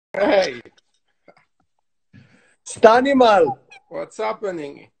Hey, Stanimal, what's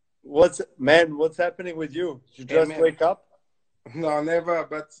happening? what's happening with you? Did you Hey, just man. wake up? No, never.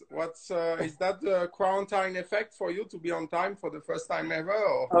 But is that the quarantine effect for you to be on time for the first time ever?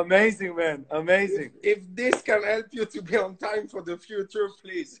 Or Amazing, man. if Amazing. if this can help you to be on time for the future,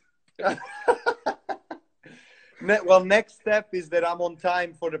 please. Well, next step is that I'm on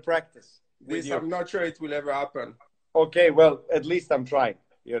time for the practice with This you. I'm not sure it will ever happen. Okay, well, at least I'm trying.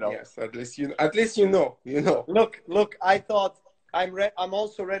 Yes, at least you know. You know. Look, I thought I'm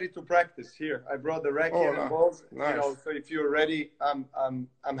also ready to practice here. I brought the Oh, racket and no. balls, Nice. so if you're ready, I'm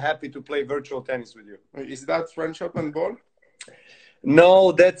happy to play virtual tennis with you. Is that French Open ball?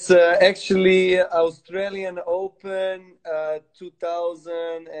 No, that's actually Australian Open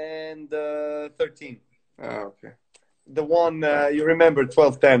 2013. Okay. The one Uh, you remember,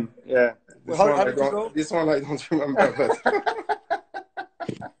 12-10. Yeah. Well, this one how I did you don't. go? This one I don't remember, but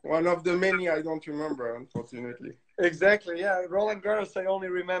one of the many I don't remember, unfortunately. Exactly. Yeah. Roland Garros, I only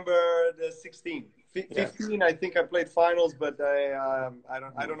remember the 16. Yes. 15, I think I played finals, but I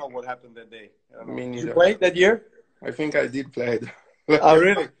don't know what happened that day. I don't know. Me Did you neither. play that year? I think I did play it. Oh,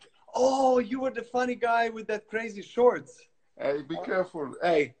 really? Oh, you were the funny guy with that crazy shorts. Hey, be careful.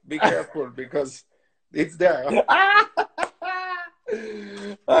 Hey, be careful because it's there.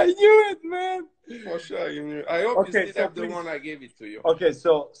 I knew it, man. For sure. You knew. I hope you Okay, still so have the please. one I gave it to you. Okay,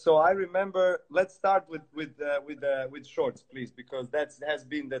 so I remember. Let's start with shorts, please, because that has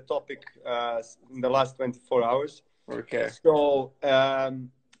been the topic in the last 24 hours. Okay. So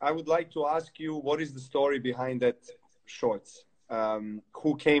I would like to ask you, what is the story behind that shorts?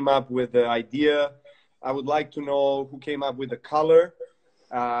 Who came up with the idea? I would like to know who came up with the color,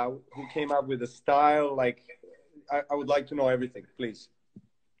 who came up with the style. Like, I would like to know everything. Please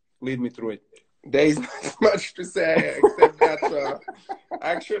lead me through it. There is not much to say except that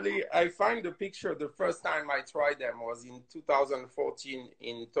actually I find the picture the first time I tried them was in 2014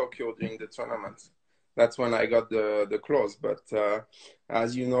 in Tokyo during the tournament. That's when I got the clothes. But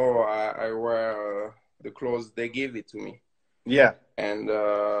as you know, I wear the clothes they gave it to me. Yeah. And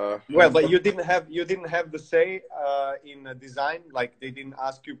Well, but you didn't have the say in design, like they didn't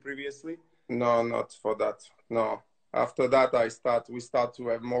ask you previously. no, not for that. No. After that, we start to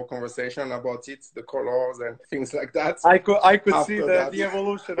have more conversation about it, the colors and things like that. I could see After the that, the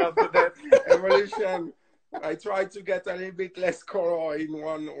evolution after that. evolution. I tried to get a little bit less color in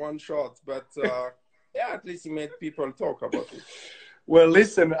one shot, but yeah, at least it made people talk about it. Well,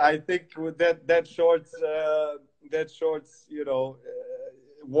 listen, I think with that shorts,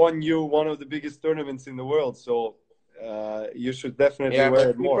 won you one of the biggest tournaments in the world. So you should definitely Yeah, wear but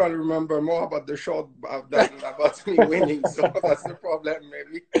it people more. remember more about the shot than about me winning, so that's the problem,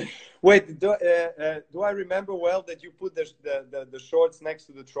 maybe. Wait, do I remember well that you put the shorts next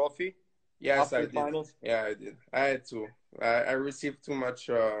to the trophy Yes, after I the did. finals? Yeah, I did. I had to. I received too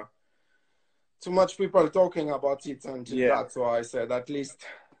much people talking about it until Yeah. that, so I said at least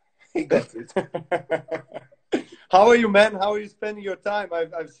he got it. How are you, man? How are you spending your time?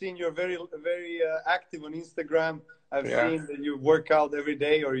 I've seen you're very active on Instagram. I've Yeah. seen that you work out every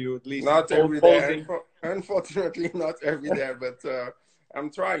day, or you at least Not every day, posing. unfortunately, not every day, but I'm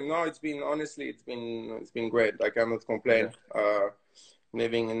trying. No, it's been honestly, it's been great. I cannot Yeah. complain.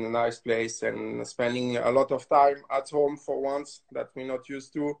 Living in a nice place and spending a lot of time at home for once that we're not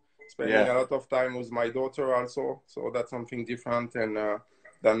used to. Spending Yeah. a lot of time with my daughter also, so that's something different and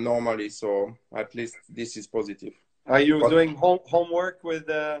than normally. So at least this is positive. Are you But doing homework with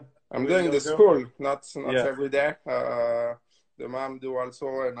I'm doing your the girl? school, not Yeah. every day. The mom do also,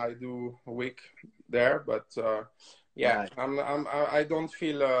 and I do a week there. But yeah, Nice. I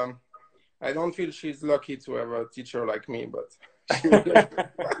don't feel she's lucky to have a teacher like me. But she will.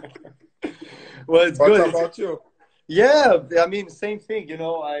 Well, it's What good. about you? Yeah, I mean, same thing.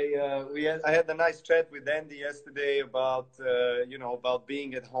 I had a nice chat with Andy yesterday about about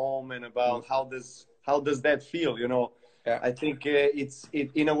being at home and Mm, about how does that feel. yeah, I think it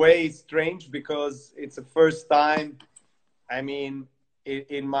in a way it's strange because it's the first time. I mean,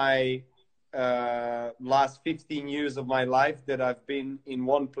 in my last 15 years of my life that I've been in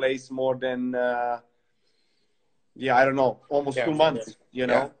one place more than yeah, I don't know, almost yeah, 2 months,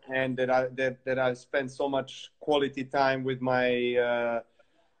 yeah. and that I spent so much quality time with my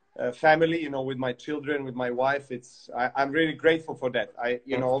family, with my children, with my wife. I'm really grateful for that.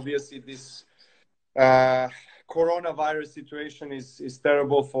 Mm, Obviously this uh, coronavirus situation is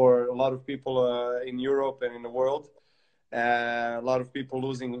terrible for a lot of people in Europe and in the world. A lot of people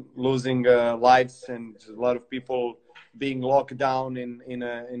losing lives, and a lot of people being locked down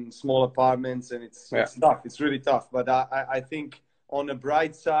in small apartments, and it's yeah, it's tough. It's really tough. But I think on a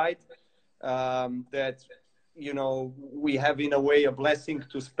bright side, that, you know, we have in a way a blessing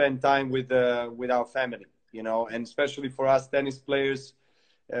to spend time with our family, you know, and especially for us tennis players,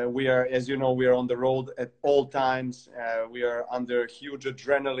 we are, as you know, we are on the road at all times. We are under huge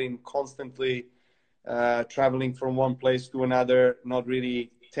adrenaline, constantly traveling from one place to another, not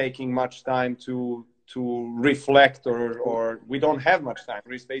really taking much time to reflect, or we don't have much time.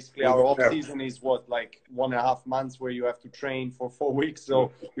 It's basically our off season is what, like 1.5 months where you have to train for 4 weeks.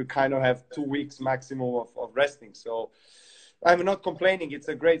 So you kind of have 2 weeks maximum of resting. So I'm not complaining. It's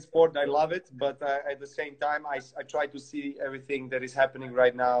a great sport. I love it. But at the same time, I try to see everything that is happening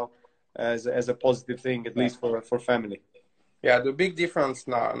right now as a positive thing, at least for family. Yeah, the big difference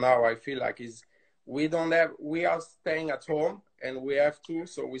now I feel like is we are staying at home and we have to,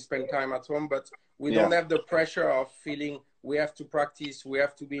 so we spend time at home, but we don't have the pressure of feeling we have to practice, we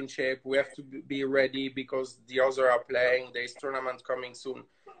have to be in shape, we have to be ready because the others are playing, there's tournament coming soon.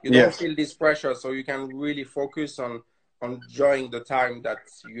 You don't feel this pressure, so you can really focus on enjoying the time that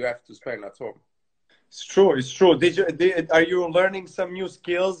you have to spend at home. It's true. It's true. Are you learning some new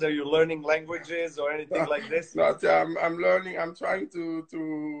skills? Are you learning languages or anything like this? Not, I'm learning. I'm trying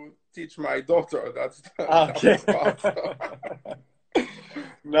to teach my daughter. That's okay. the part.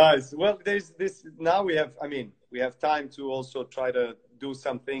 Nice. Well, there's this now. We have time to also try to do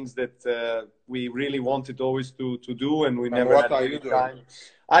some things that we really wanted always to do, and we never had any time.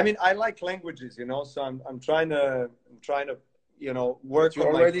 I mean, I like languages, you know. So I'm trying to you know, work. You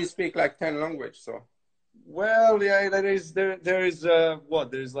already speak like 10 languages, so. Well, yeah, there is there's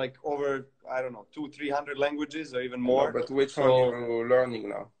like over, I don't know, 200-300 languages or even more. No, but which one are you learning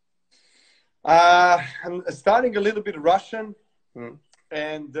now? I'm starting a little bit Russian,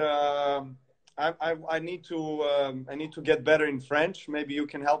 and I need to get better in French. Maybe you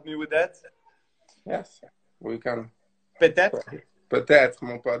can help me with that. Yes, we can. Peut-être,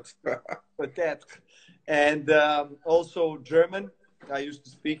 mon pote. Peut-être. And also German. I used to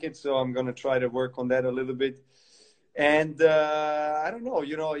speak it, so I'm going to try to work on that a little bit. And I don't know,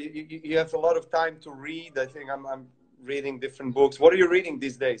 you know, you have a lot of time to read. I think I'm reading different books. What are you reading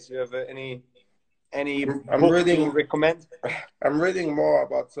these days? You have any book to recommend? I'm reading more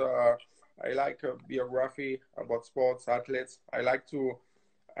about, I like a biography about sports athletes. I like to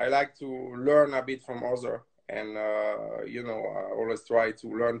learn a bit from others. And, you know, I always try to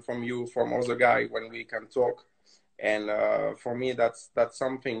learn from you, from other guy when we can talk. And for me, that's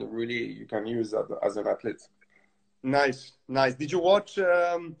something really you can use as an athlete. Nice. Did you watch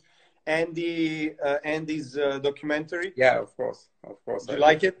Andy's documentary? Yeah, of course. Do you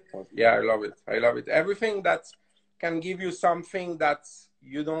like it? Yeah, I love it. Everything that can give you something that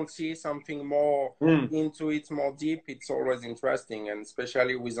you don't see, something more into it, more deep, it's always interesting. And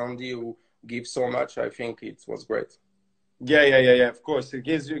especially with Andy, who gives so much, I think it was great. Yeah. Of course, it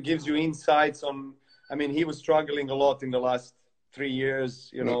gives you insights on. I mean, he was struggling a lot in the last 3 years,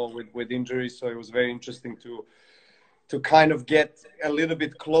 you know, with injuries. So it was very interesting to kind of get a little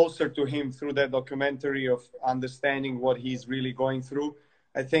bit closer to him through that documentary of understanding what he's really going through.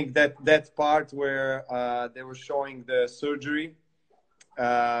 I think that part where they were showing the surgery,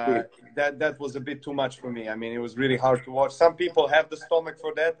 that was a bit too much for me. I mean, it was really hard to watch. Some people have the stomach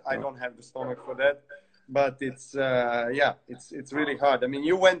for that. I don't have the stomach for that. But it's it's really hard. I mean,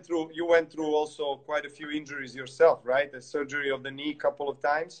 you went through also quite a few injuries yourself, right? The surgery of the knee a couple of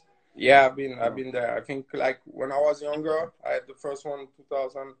times. Yeah, I've been there. I think like when I was younger, I had the first one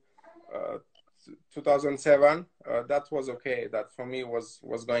 2007. That was okay. That for me was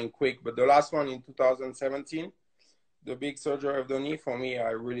going quick. But the last one in 2017, the big surgery of the knee, for me,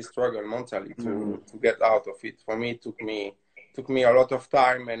 I really struggled mentally to get out of it. For me, it took me a lot of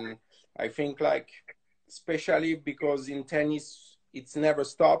time, and I think like, especially because in tennis, it's never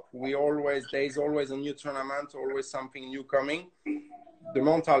stop. There's always a new tournament, always something new coming. The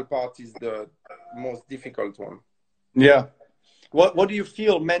mental part is the most difficult one. Yeah. What do you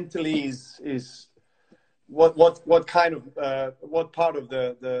feel mentally is what kind of what part of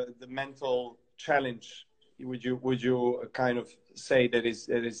the mental challenge would you kind of say that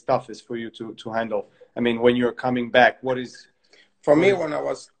is toughest for you to handle? I mean, when you're coming back, what is for me, when I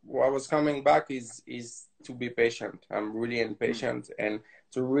was coming back is to be patient. I'm really impatient, and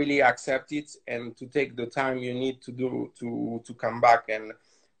to really accept it and to take the time you need to come back. And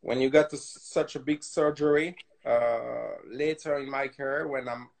when you get to such a big surgery later in my career, when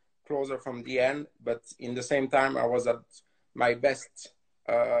I'm closer from the end, but in the same time I was at my best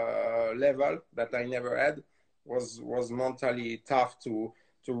level that I never had, was mentally tough to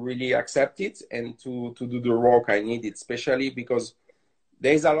really accept it and to do the work I needed, especially because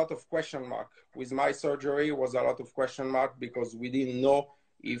there is a lot of question mark. With my surgery, it was a lot of question mark because we didn't know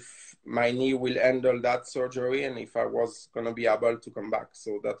if my knee will handle that surgery and if I was going to be able to come back.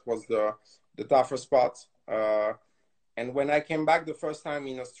 So that was the toughest part. And when I came back the first time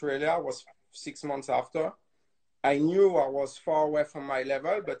in Australia, was 6 months after, I knew I was far away from my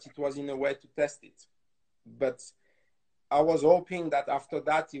level, but it was in a way to test it. But I was hoping that after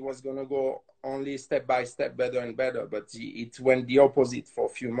that, it was going to go only step by step better and better. But it went the opposite for a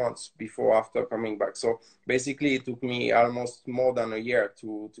few months before after coming back. So basically, it took me almost more than a year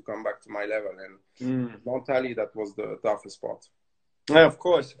to come back to my level. And mentally, that was the toughest part. Yeah, of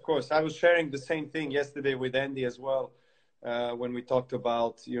course, of course. I was sharing the same thing yesterday with Andy as well. When we talked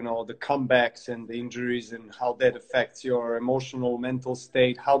about, you know, the comebacks and the injuries and how that affects your emotional, mental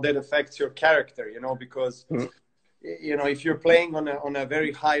state, how that affects your character, you know, because, you know, if you're playing on a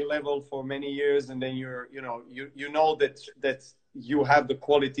very high level for many years and then you're, you know that you have the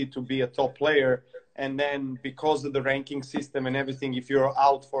quality to be a top player. And then because of the ranking system and everything, if you're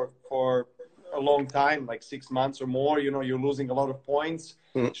out for a long time, like 6 months or more, you know, you're losing a lot of points.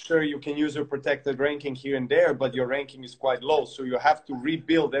 Sure, you can use your protected ranking here and there, but your ranking is quite low. So you have to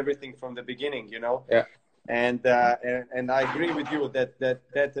rebuild everything from the beginning, you know? Yeah. And I agree with you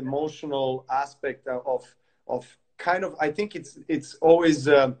that emotional aspect of kind of, I think it's always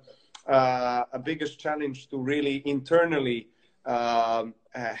a biggest challenge to really internally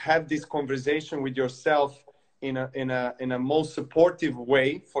have this conversation with yourself in a most supportive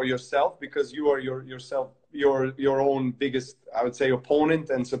way for yourself, because you are your own biggest, I would say, opponent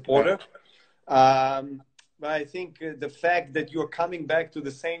and supporter. But I think the fact that you're coming back to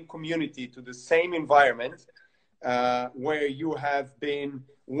the same community, to the same environment, where you have been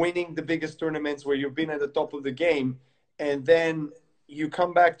winning the biggest tournaments, where you've been at the top of the game, and then you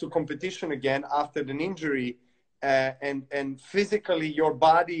come back to competition again after an injury, and physically your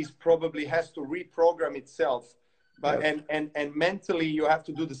body probably has to reprogram itself, but and mentally you have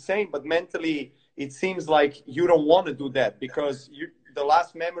to do the same. But mentally, it seems like you don't want to do that, because the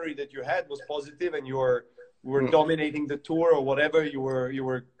last memory that you had was positive, and you were dominating the tour or whatever. You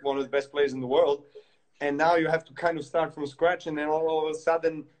were one of the best players in the world, and now you have to kind of start from scratch. And then all of a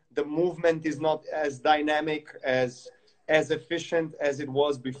sudden, the movement is not as dynamic, as efficient as it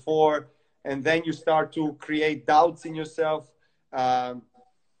was before, and then you start to create doubts in yourself.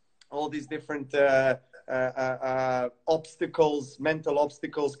 All these different obstacles, mental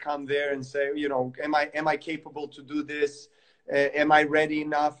obstacles, come there and say, you know, am I capable to do this? Am I ready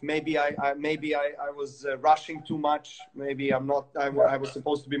enough? Maybe I was rushing too much. Maybe I'm not. I was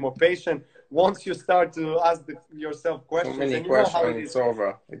supposed to be more patient. Once you start to ask yourself questions, so many and you questions, know how it is. It's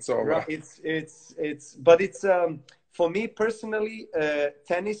over. It's over. Right? But it's for me personally,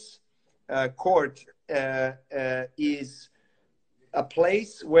 tennis court is a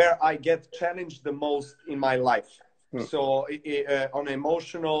place where I get challenged the most in my life. So on an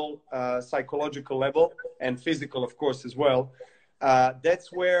emotional, psychological level, and physical, of course, as well.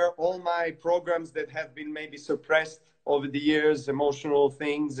 That's where all my programs that have been maybe suppressed over the years, emotional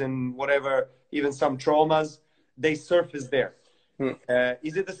things and whatever, even some traumas, they surface there.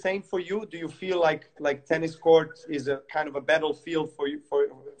 Is it the same for you? Do you feel like tennis court is a kind of a battlefield for you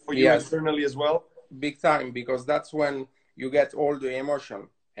Yes, internally as well? big time, because that's when you get all the emotion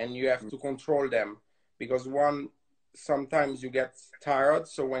and you have to control them, because sometimes you get tired.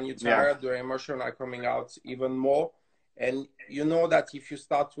 So when you're tired, the emotion are coming out even more. And you know that if you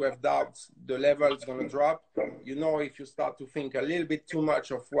start to have doubts, the level is going to drop. You know, if you start to think a little bit too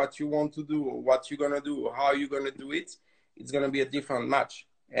much of what you want to do, or what you're going to do, or how you're going to do it, it's going to be a different match.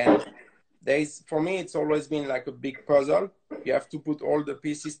 And for me, it's always been like a big puzzle. You have to put all the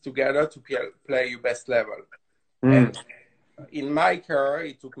pieces together to play your best level. And in my career,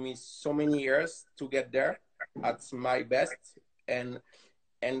 it took me so many years to get there at my best. And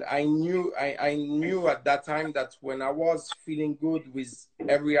I knew at that time that when I was feeling good with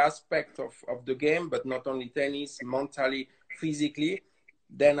every aspect of the game, but not only tennis, mentally, physically,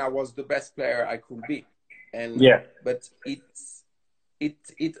 then I was the best player I could be. But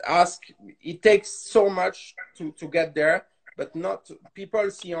it takes so much to get there, but not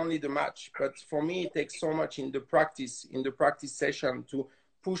people see only the match. But for me, it takes so much in the practice session to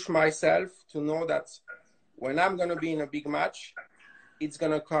push myself to know that when I'm going to be in a big match, it's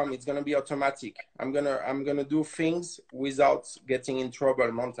going to come. It's going to be automatic. I'm going to do things without getting in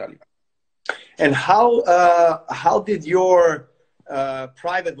trouble mentally. And how did your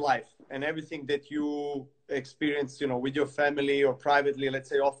private life and everything that you experienced, you know, with your family or privately, let's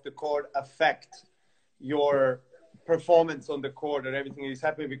say off the court, affect your performance on the court and everything that is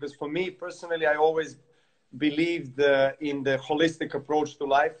happening? Because for me personally, I always believed in the holistic approach to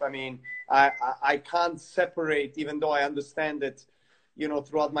life. I mean, I can't separate, even though I understand that, you know,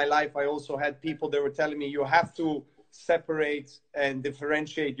 throughout my life, I also had people that were telling me you have to separate and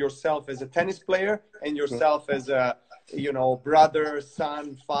differentiate yourself as a tennis player and yourself as a, you know, brother,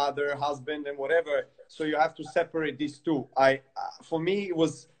 son, father, husband, and whatever. So you have to separate these two. For me, it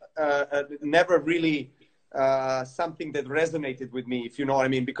was never really something that resonated with me, if you know what I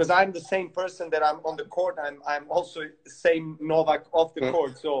mean, because I'm the same person that I'm on the court. I'm also the same Novak off the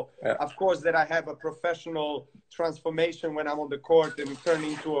court. So Yeah. of course that I have a professional transformation when I'm on the court and turn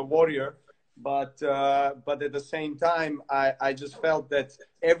into a warrior. But at the same time, I just felt that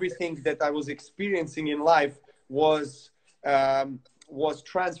everything that I was experiencing in life was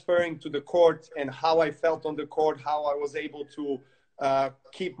transferring to the court, and how I felt on the court, how I was able to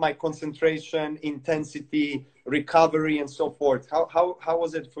keep my concentration, intensity, recovery, and so forth. How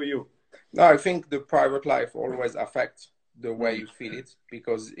was it for you? No, I think the private life always affects the way you feel it,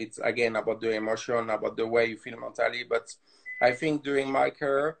 because it's again about the emotion, about the way you feel mentally. But I think during my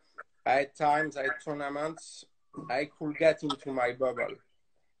career, at times, at tournaments, I could get into my bubble,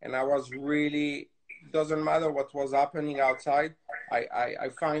 and I was really, doesn't matter what was happening outside. I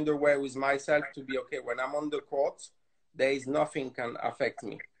find a way with myself to be okay. When I'm on the court, there is nothing can affect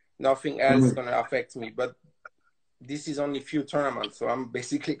me. Nothing else gonna affect me. But this is only few tournaments, so I'm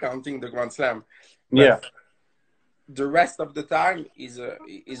basically counting the Grand Slam. But Yeah. the rest of the time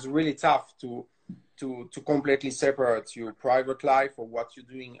is really tough to completely separate your private life or what you're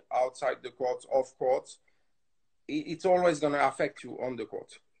doing outside the court, off court. It's always going to affect you on the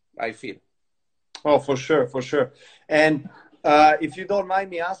court, I feel. Oh, for sure, for sure. And if you don't mind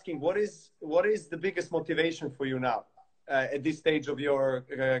me asking, what is the biggest motivation for you now at this stage of your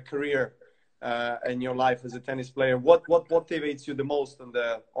career and your life as a tennis player? What motivates you the most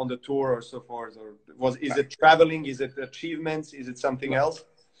on the tour or so forth? Or is it traveling? Is it achievements? Is it something else?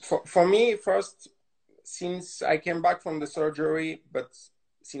 For me, first, since I came back from the surgery, but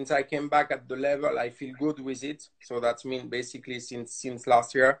since I came back at the level, I feel good with it. So that's mean basically since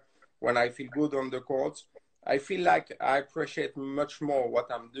last year, when I feel good on the court, I feel like I appreciate much more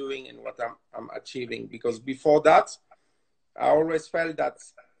what I'm doing and what I'm achieving. Because before that, I always felt that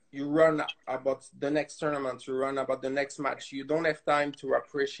you run about the next tournament, you run about the next match. You don't have time to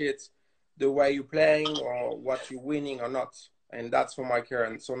appreciate the way you're playing or what you're winning or not. And that's for my career.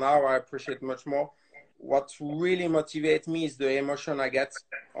 And so now I appreciate much more. What really motivates me is the emotion I get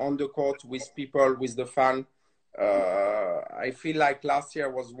on the court with people, with the fan. I feel like last year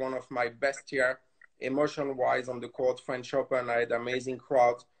was one of my best year, emotion-wise, on the court. French Open, I had an amazing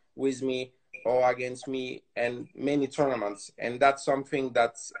crowd with me or against me, and many tournaments. And that's something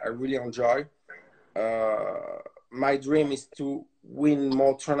that I really enjoy. My dream is to win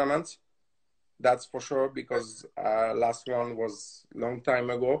more tournaments. That's for sure, because last one was a long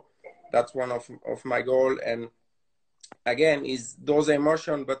time ago. That's one of my goal. And again, is those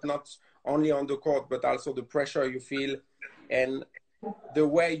emotions, but not only on the court, but also the pressure you feel and the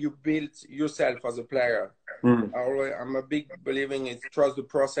way you build yourself as a player. I'm a big believer in it. Trust the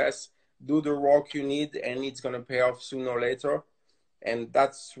process, do the work you need, and it's going to pay off sooner or later. And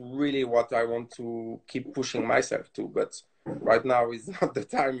that's really what I want to keep pushing myself to. But right now is not the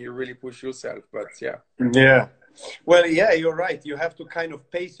time you really push yourself. But yeah. Yeah. Well, yeah, you're right. You have to kind of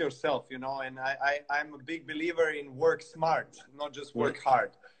pace yourself, you know, and I'm a big believer in work smart, not just work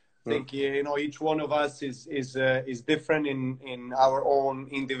hard. I think, you know, each one of us is different in our own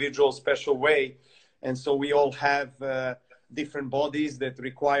individual special way. And so we all have different bodies that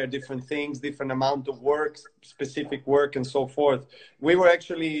require different things, different amount of work, specific work, and so forth. We were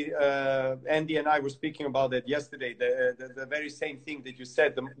actually, Andy and I were speaking about that yesterday, the very same thing that you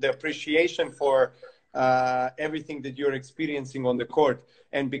said, the appreciation for everything that you're experiencing on the court.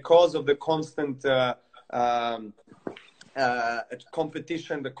 And because of the constant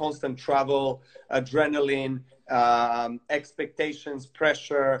competition, the constant travel, adrenaline, expectations,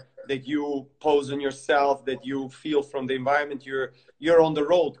 pressure that you pose on yourself, that you feel from the environment, you're on the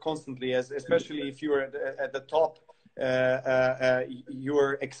road constantly, especially if you're at the top,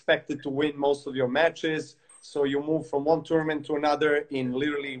 you're expected to win most of your matches. So you move from one tournament to another in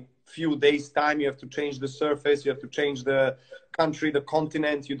literally few days time. You have to change the surface, you have to change the country, the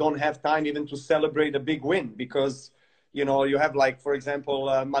continent. You don't have time even to celebrate a big win, because you know, you have, like, for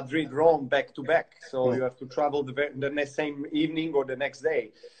example, Madrid, Rome back to back. So you have to travel the same evening or the next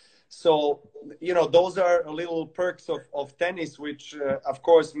day. So, you know, those are little perks of tennis, which, of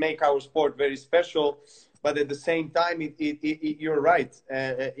course, make our sport very special. But at the same time, you're right.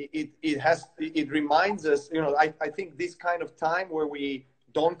 It reminds us, you know, I think this kind of time where we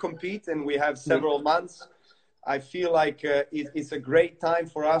don't compete and we have several months I feel like it's a great time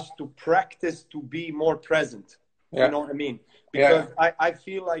for us to practice to be more present. Yeah. You know what I mean? Yeah. Because I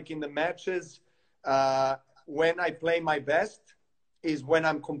feel like in the matches, when I play my best is when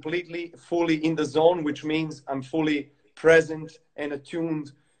I'm completely, fully in the zone, which means I'm fully present and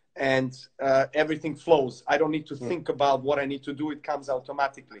attuned, and everything flows. I don't need to think about what I need to do. It comes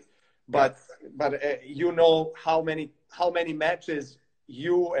automatically. But you know how many matches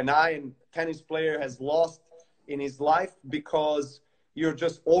you and I and tennis player has lost in his life because you're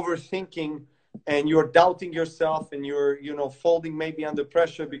just overthinking and you're doubting yourself, and you're, you know, folding maybe under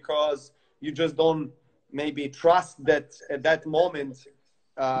pressure because you just don't maybe trust that at that moment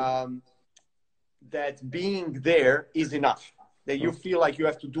that being there is enough, that you feel like you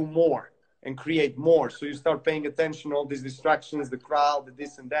have to do more and create more. So you start paying attention to all these distractions, the crowd,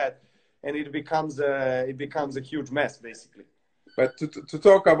 this and that, and it becomes a huge mess basically. But to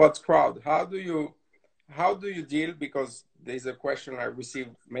talk about crowd, how do you deal? Because there's a question I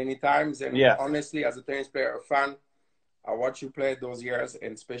received many times, and honestly, as a tennis player, a fan, I watch you play those years,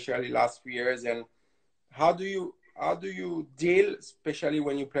 and especially last few years. And how do you deal, especially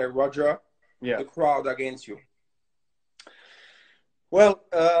when you play Roger, the crowd against you? Well,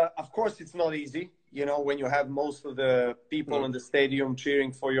 of course, it's not easy. You know, when you have most of the people in the stadium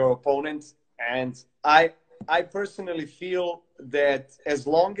cheering for your opponent, and I personally feel that as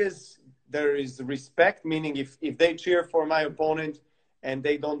long as there is respect, meaning if they cheer for my opponent and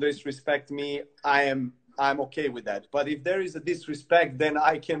they don't disrespect me, I'm okay with that. But if there is a disrespect, then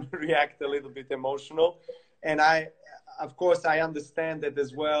I can react a little bit emotional. And of course, I understand that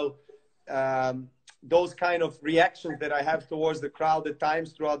as well. Those kind of reactions that I have towards the crowd at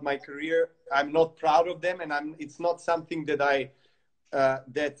times throughout my career, I'm not proud of them, and it's not something that I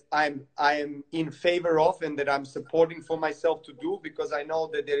am in favor of and that I'm supporting for myself to do, because I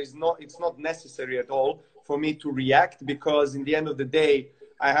know that it's not necessary at all for me to react, because in the end of the day,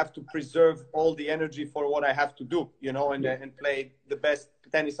 I have to preserve all the energy for what I have to do, you know, and play the best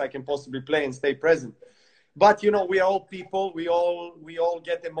tennis I can possibly play and stay present. But, you know, we are all people. We all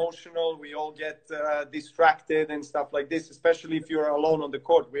get emotional. We all get distracted and stuff like this, especially if you're alone on the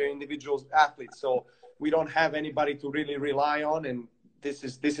court. We're individual athletes, so we don't have anybody to really rely on. And this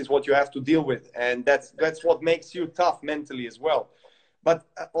is what you have to deal with. And that's what makes you tough mentally as well. But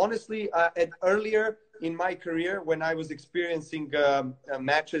honestly, earlier in my career, when I was experiencing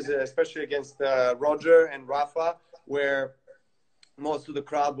matches, especially against Roger and Rafa, where most of the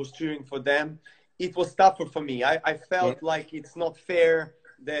crowd was cheering for them, it was tougher for me. I felt like it's not fair,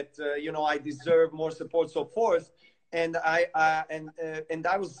 that you know, I deserve more support, so forth. And I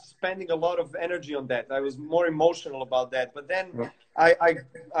was spending a lot of energy on that. I was more emotional about that. But then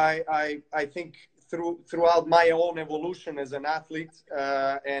I think throughout my own evolution as an athlete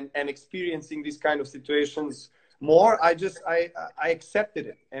and experiencing these kind of situations more, I accepted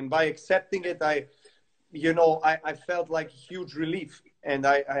it. And by accepting it, I felt like huge relief. And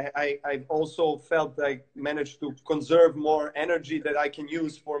I also felt I managed to conserve more energy that I can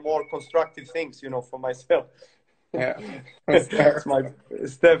use for more constructive things, you know, for myself. Yeah. It's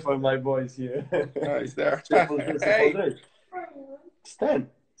Stefan, my boys here. Oh, he's there. Hey. Stan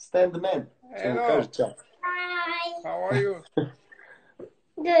the man. Hello. Hi. How are you?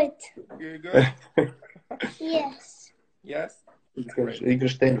 Good. You good? Yes. Yes?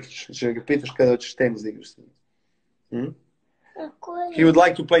 Igraš tenis. Še ga pitaš kada hoćeš tenis da igraš. He would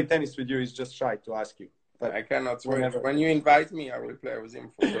like to play tennis with you. He's just shy to ask you. But I cannot wait. When you invite me, I will play with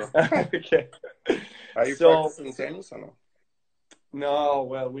him for sure. Okay. Are you practicing tennis or no? No,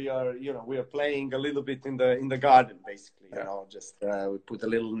 well, we are playing a little bit in the garden, basically. You know, just we put a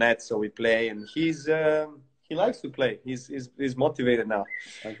little net so we play, and he likes to play. He's motivated now.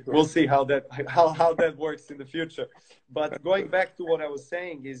 We'll see how that works in the future. But going back to what I was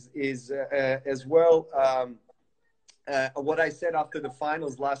saying is as well. What I said after the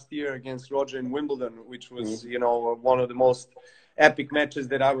finals last year against Roger in Wimbledon, which was you know, one of the most epic matches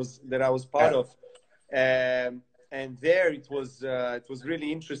that I was part of, and there it was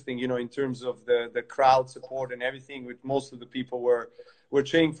really interesting, you know, in terms of the crowd support and everything. With most of the people were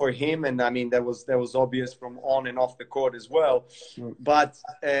cheering for him, and I mean that was obvious from on and off the court as well. But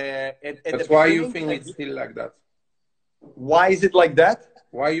that's why you think it's still like that. Why is it like that?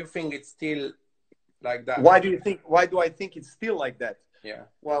 Why you think it's still like that? Why do I think it's still like that? Yeah.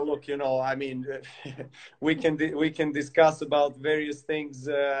 Well, look, you know, I mean, we can discuss about various things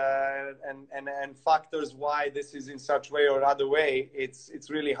and factors why this is in such way or other way. It's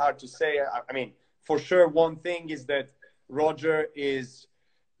really hard to say. I mean, for sure, one thing is that Roger is,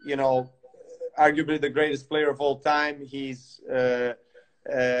 you know, arguably the greatest player of all time. He's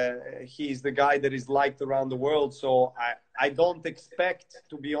he's the guy that is liked around the world. So I don't expect,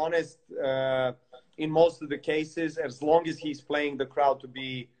 to be honest, in most of the cases, as long as he's playing, the crowd to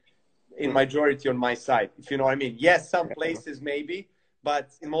be in majority on my side, if you know what I mean. Yes, some places maybe, but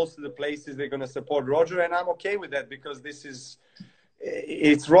in most of the places they're going to support Roger, and I'm okay with that because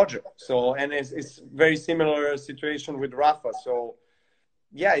it's Roger. So, and it's very similar situation with Rafa. So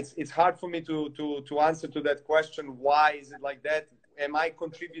yeah, it's hard for me to answer to that question. Why is it like that? Am I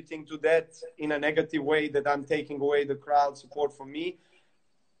contributing to that in a negative way, that I'm taking away the crowd support from me?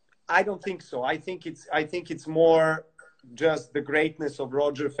 I don't think so. I think it's more just the greatness of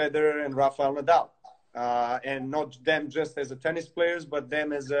Roger Federer and Rafael Nadal, and not them just as a tennis players, but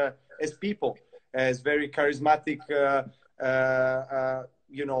them as people, as very charismatic,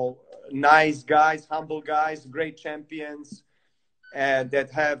 nice guys, humble guys, great champions, that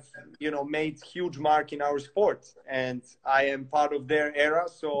have made huge mark in our sport. And I am part of their era.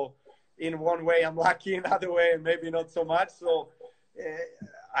 So in one way I'm lucky, in another way maybe not so much. So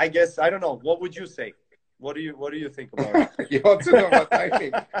I guess, I don't know. What would you say? What do you think about it? You want to know what I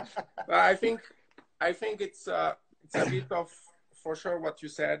think? I think it's a bit of, for sure, what you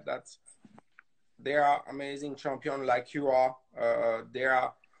said, that they are amazing champion like you are.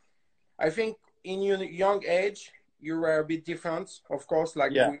 I think in your young age you were a bit different, of course,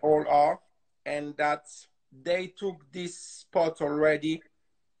 like we all are, and that they took this spot already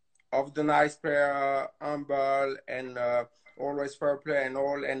of the nice player, humble, and always fair play and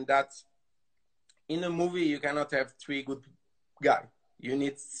all, and that in a movie you cannot have three good guys. You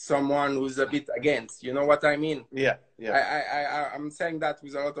need someone who's a bit against. You know what I mean? Yeah. I'm saying that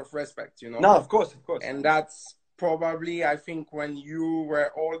with a lot of respect. No, of course. And that's probably, I think, when you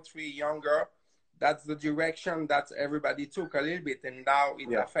were all three younger, that's the direction that everybody took a little bit, and now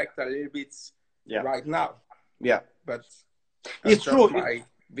it affects a little bit right now. Yeah, but it's true. My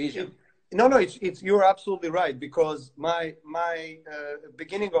vision. No, it's you're absolutely right, because my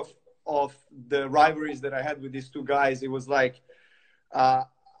beginning of the rivalries that I had with these two guys, it was like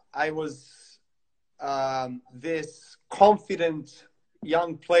I was this confident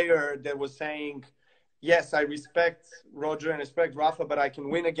young player that was saying, yes, I respect Roger and respect Rafa, but I can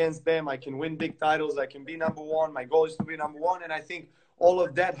win against them. I can win big titles. I can be number one. My goal is to be number one. And I think all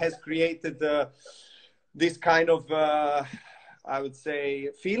of that has created this kind of, I would say,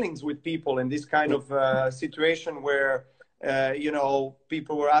 feelings with people, and this kind of situation where,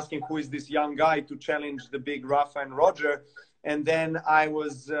 people were asking, who is this young guy to challenge the big Rafa and Roger? And then I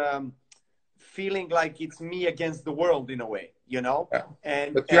was feeling like it's me against the world in a way, Yeah.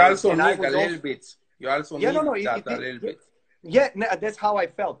 But you also need a little bit. You also need a little bit. Yeah, that's how I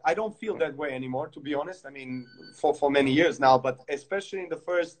felt. I don't feel that way anymore, to be honest. I mean, for many years now, but especially in the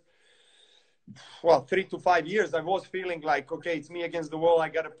first, 3 to 5 years, I was feeling like, okay, it's me against the world. I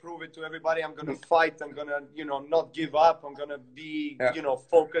got to prove it to everybody. I'm going to fight. I'm going to, not give up. I'm going to be,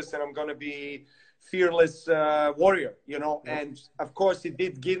 focused, and I'm going to be fearless warrior, And of course, it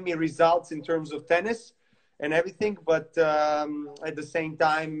did give me results in terms of tennis and everything, but at the same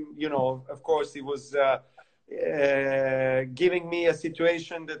time, of course, it was giving me a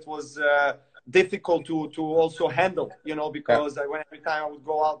situation that was difficult to also handle, because every time I would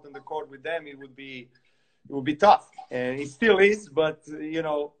go out on the court with them, it would be tough, and it still is. But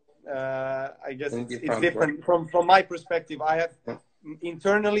I guess it's different from my perspective. I have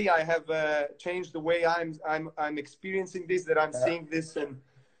internally, I have changed the way I'm experiencing this, that I'm seeing this, and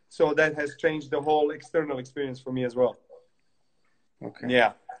so that has changed the whole external experience for me as well. Okay.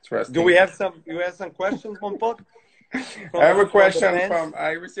 Yeah. Interesting. You have some questions, Monpot? I have a question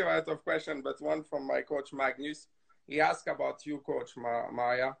I receive a lot of questions, but one from my coach, Magnus. He asked about you, Coach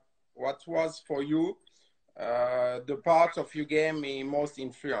Maria. What was for you the part of your game he most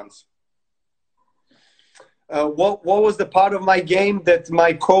influenced? What was the part of my game that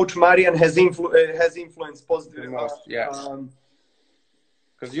my coach Marian has influenced positively? Most, yes.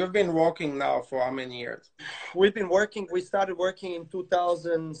 Because you've been working now for how many years? We started working in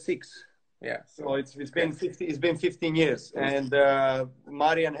 2006. Yeah. So it's been 15 years, and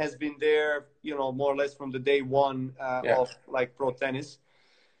Marian has been there, more or less from the day one of like pro tennis.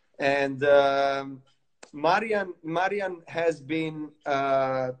 And Marian has been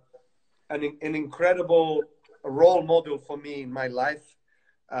an incredible role model for me in my life.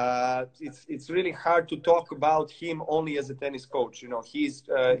 It's really hard to talk about him only as a tennis coach. He's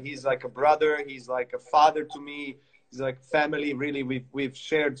like a brother. He's like a father to me. He's like family. Really, we've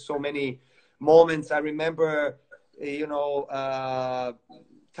shared so many moments. I remember,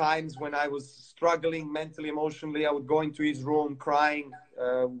 times when I was struggling mentally, emotionally. I would go into his room crying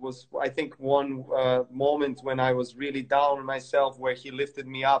was, I think, one moment when I was really down on myself, where he lifted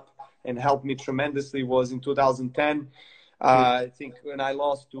me up and helped me tremendously, was in 2010. I think when I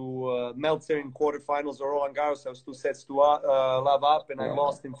lost to Meltzer in quarterfinals or Roland Garros, I was 2 sets to love up, and I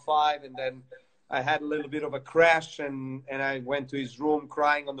lost in 5, and then I had a little bit of a crash, and I went to his room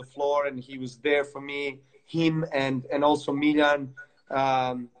crying on the floor, and he was there for me, him and also Miljan,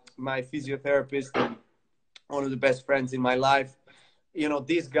 my physiotherapist, and one of the best friends in my life. You know,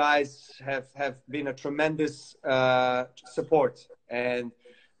 these guys have been a tremendous support. And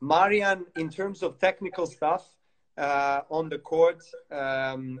Marian, in terms of technical stuff on the court,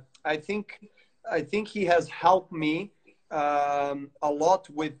 I think he has helped me a lot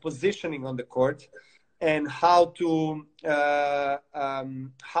with positioning on the court and how to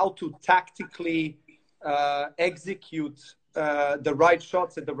tactically execute the right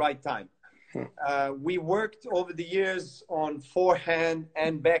shots at the right time. We worked over the years on forehand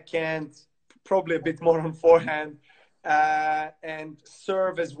and backhand, probably a bit more on forehand, and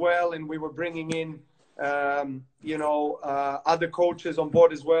serve as well. And we were bringing in, other coaches on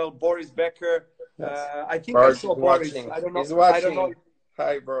board as well. Boris Becker. I think Boris I saw Boris. watching. I don't know. He's watching. I don't know.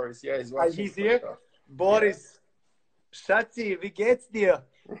 Hi, Boris. Yeah, he's watching. He's here. Sure. Boris, Schatzi, wie geht's dir?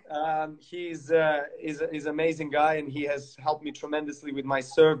 He's an amazing guy, and he has helped me tremendously with my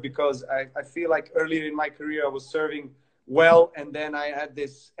serve, because I feel like earlier in my career I was serving well, and then I had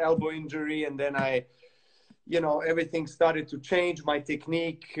this elbow injury, and then everything started to change. My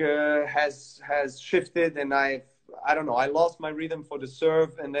technique has shifted, and I don't know, I lost my rhythm for the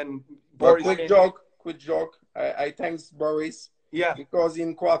serve, and then Boris. Quick joke. I thanks Boris. Yeah. Because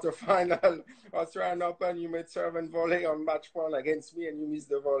in quarterfinal Australian Open, you made serve and volley on match 1 against me, and you missed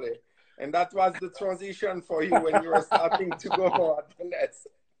the volley. And that was the transition for you when you were starting to go at the nets.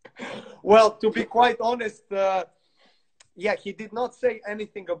 Well, to be quite honest, he did not say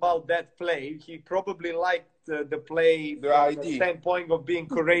anything about that play. He probably liked the play from the standpoint of being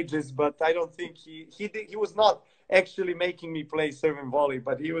courageous, but I don't think he was not actually making me play serve and volley,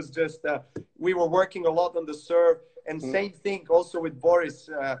 but he was just, we were working a lot on the serve. And same thing also with Boris,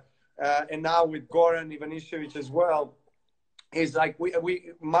 and now with Goran Ivanišević as well. Is like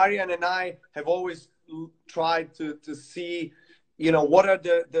Marian and I have always tried to see, what are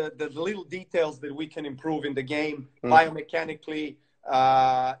the little details that we can improve in the game biomechanically,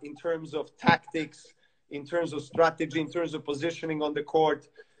 in terms of tactics, in terms of strategy, in terms of positioning on the court.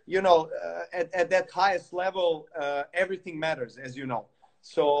 At that highest level, everything matters, as you know.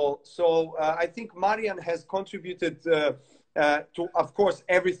 So I think Marian has contributed to, of course,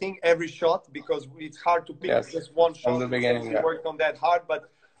 every shot, because it's hard to pick just one shot. From the beginning, we worked on that hard, but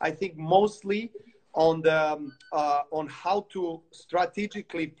I think mostly on how to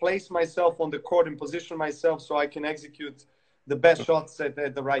strategically place myself on the court and position myself so I can execute the best shots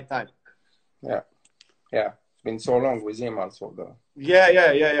at the right time. Yeah. It's been so long with him also, though.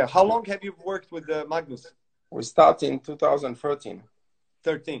 Yeah. How long have you worked with Magnus? We started in 2013.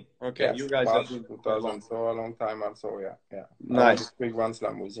 13. Okay, yes, you guys have been 2000, so a long time also. Yeah. Nice. Big Grand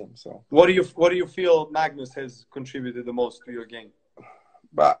Slam with him. So what do you feel Magnus has contributed the most to your game?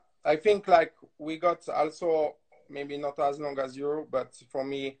 But I think we got also, maybe not as long as you, but for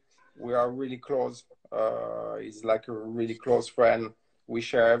me, we are really close. He's like a really close friend. We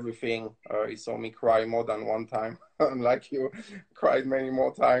share everything. He saw me cry more than one time, unlike you, cried many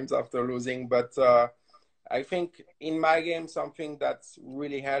more times after losing. But I think in my game, something that's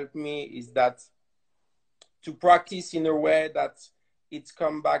really helped me is that to practice in a way that it's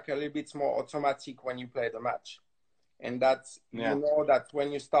come back a little bit more automatic when you play the match. And that you know that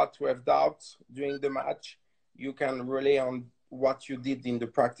when you start to have doubts during the match, you can rely on what you did in the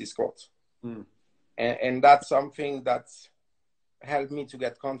practice court. And that's something that's helped me to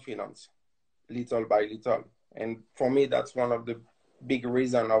get confidence little by little. And for me, that's one of the big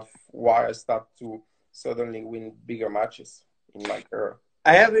reasons of why I start to suddenly win bigger matches in my career.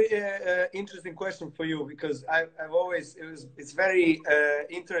 I have an interesting question for you, because it's very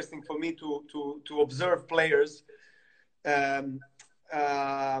interesting for me to observe players in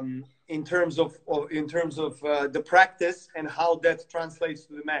terms of the practice and how that translates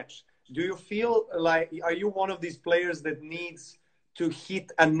to the match. Do you feel like, are you one of these players that needs to hit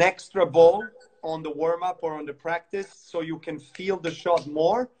an extra ball on the warm-up or on the practice so you can feel the shot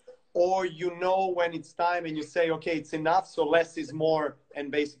more? Or when it's time and you say, okay, it's enough, so less is more,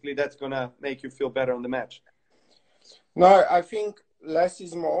 and basically that's going to make you feel better on the match? No, I think less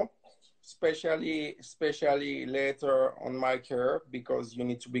is more, especially later on my career, because you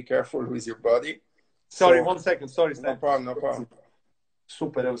need to be careful with your body. Sorry, 1 second. Sorry, Stan. No problem.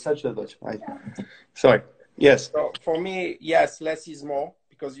 Super, evo sad ću da dođem. Ajde. Sorry. Yes. So for me, yes, less is more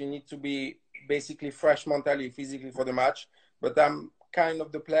because you need to be basically fresh mentally, physically for the match. But I'm kind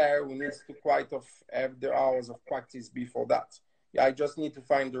of the player who needs to quite have the hours of practice before that. Yeah, I just need to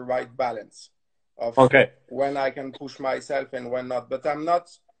find the right balance of Okay. when I can push myself and when not. But I'm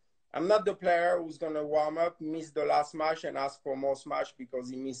not the player who's gonna warm up, miss the last smash, and ask for more smash because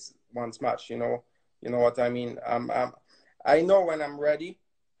he missed one smash. You know what I mean. I know when I'm ready,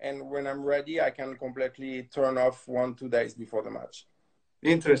 and when I'm ready, I can completely turn off 1-2 days before the match.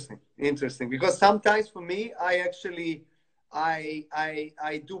 Interesting, interesting. Because sometimes for me, I actually,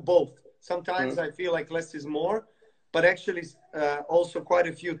 I do both. Sometimes I feel like less is more, but actually, also quite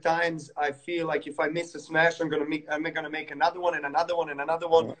a few times I feel like if I miss a smash, I'm gonna make another one and another one and another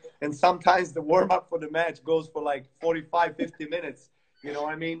one. And sometimes the warm up for the match goes for like 45, 50 minutes. You know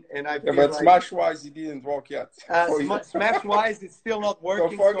what I mean? And I feel but like smash-wise, it didn't work yet. smash-wise, it's still not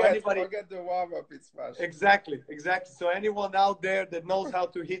working. So forget the warm-up, it's smash. Exactly, exactly. So anyone out there that knows how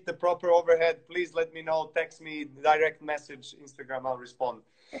to hit the proper overhead, please let me know. Text me, direct message, Instagram, I'll respond.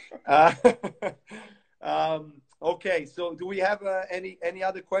 Okay, so do we have any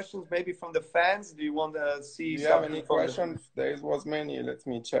other questions maybe from the fans? Do you want to see Do you have any questions? There was many. Let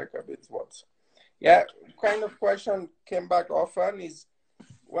me check a bit what. Yeah, kind of question came back often is,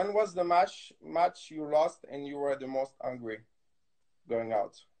 when was the match you lost and you were the most angry going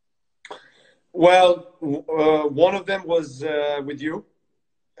out? Well, one of them was with you,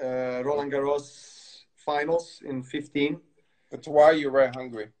 Roland Garros finals in 15. But why you were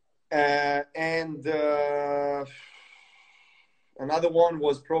hungry? And another one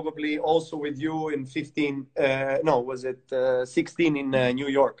was probably also with you in 15. No, was it 16 in New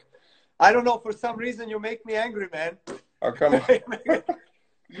York? I don't know. For some reason, you make me angry, man. Oh, come on.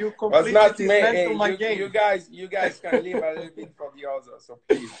 You completely dismantle my game. You guys can leave a little bit for the others, so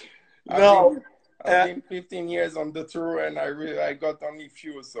please. I've been 15 years on the tour, and I got only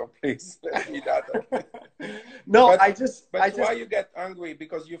few, so please let me that. No, But why you get angry?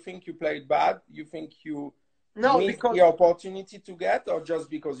 Because you think you played bad? You think you missed the opportunity to get, or just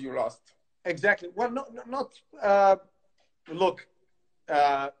because you lost? Exactly. Well, not. Look,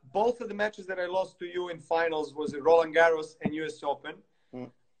 both of the matches that I lost to you in finals was at Roland Garros and US Open.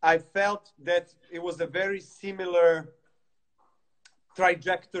 I felt that it was a very similar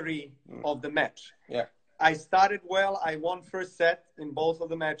trajectory of the match. Yeah. I started well. I won first set in both of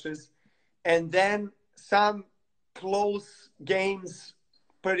the matches. And then some close games,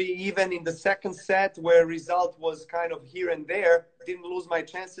 pretty even in the second set, where result was kind of here and there. Didn't lose my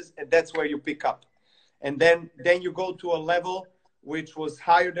chances, and that's where you pick up. And then you go to a level which was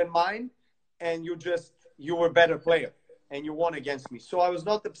higher than mine, and you were a better player, and you won against me. So I was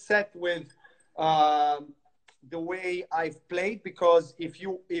not upset with the way I've played, because if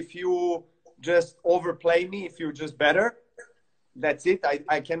you just overplay me, if you're just better, that's it.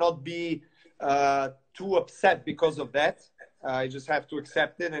 I cannot be too upset because of that. I just have to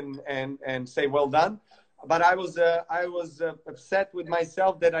accept it and say well done. But I was upset with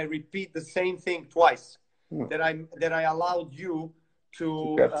myself that I repeat the same thing twice. That I allowed you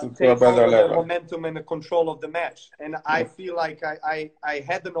to take over the momentum and the control of the match. And I feel like I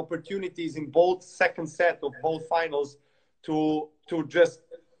had an opportunities in both second set of both finals to just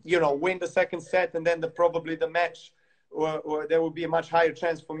win the second set, and then probably the match or there would be a much higher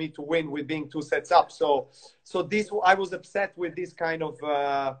chance for me to win with being 2 sets up. So this, I was upset with this kind of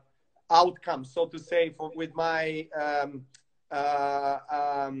outcome, so to say, with my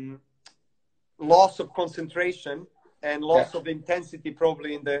loss of concentration and loss of intensity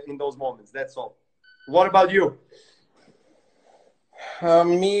probably in those moments. That's all. What about you?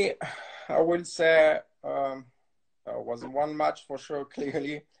 Me, I will say was one match for sure,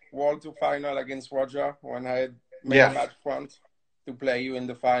 clearly. World Tour final against Roger, when I had made a match front to play you in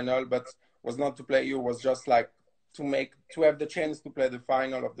the final, but was not to play you, was just like to have the chance to play the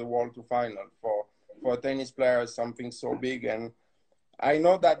final of the World Tour final. For a tennis player, something so big. And I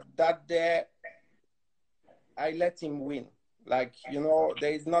know that day I let him win. Like,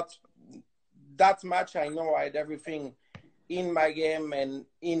 there is not that match. I know I had everything in my game and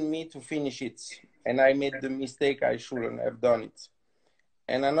in me to finish it. And I made the mistake. I shouldn't have done it.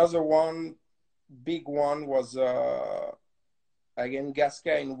 And another one, big one, was again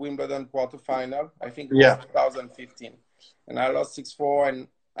Gasquet in Wimbledon quarterfinal. I think it was 2015. And I lost 6-4. And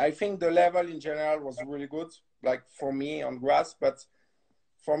I think the level in general was really good, like for me on grass. But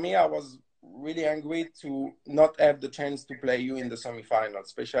for me, I was really angry to not have the chance to play you in the semifinals,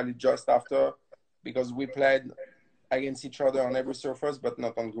 especially just after, because we played against each other on every surface, but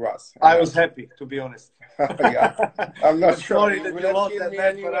not on grass. I was happy, to be honest. Yeah, I'm not sure. Sorry You that would you have lost killed that me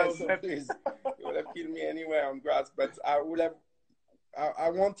match, but I anyway, was so happy. please, you would have killed me anywhere on grass. But I would have. I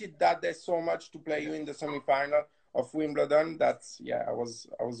wanted that day so much to play you in the semi-final of Wimbledon. That yeah, I was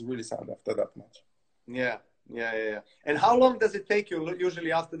really sad after that match. Yeah. And how long does it take you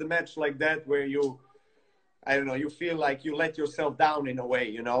usually after the match like that, where you, I don't know, you feel like you let yourself down in a way,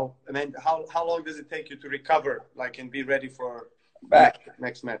 you know? I mean, how long does it take you to recover, like, and be ready for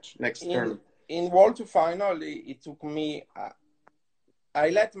next match, next turn? In World Tour final, it took me. I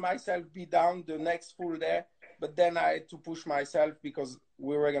let myself be down the next full day, but then I had to push myself because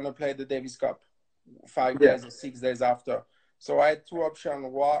we were gonna play the Davis Cup 5 days or 6 days after. So I had two options: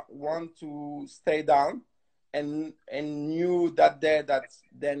 one to stay down, and knew that day that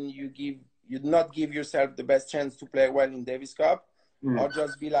then you'd not give yourself the best chance to play well in Davis Cup, or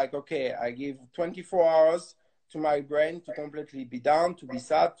just be like, okay, I give 24 hours to my brain to completely be down, to be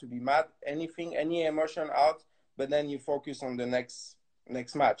sad, to be mad, anything, any emotion out, but then you focus on the next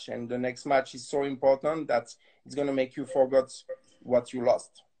match. And the next match is so important that it's going to make you forget what you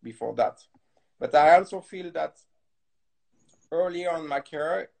lost before that. But I also feel that early on in my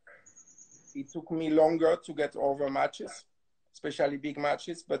career, it took me longer to get over matches, especially big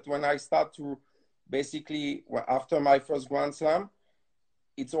matches. But when I start to basically, after my first Grand Slam,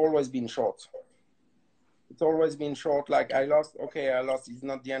 it's always been short. It's always been short. Like, I lost. Okay, I lost. It's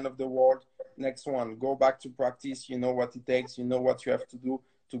not the end of the world. Next one. Go back to practice. You know what it takes. You know what you have to do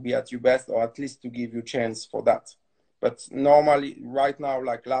to be at your best, or at least to give you a chance for that. But normally, right now,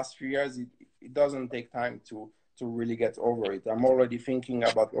 like last few years, it doesn't take time to really get over it. I'm already thinking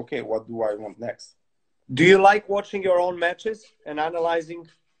about, okay, what do I want next? Do you like watching your own matches and analyzing?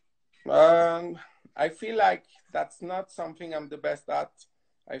 I feel like that's not something I'm the best at.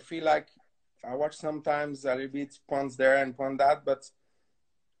 I feel like I watch sometimes a little bit points there and point that, but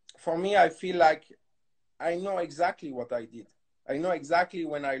for me, I feel like I know exactly what I did. I know exactly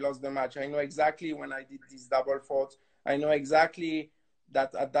when I lost the match. I know exactly when I did this double fault. I know exactly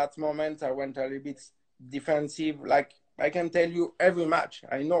that at that moment I went a little bit defensive. Like, I can tell you every match.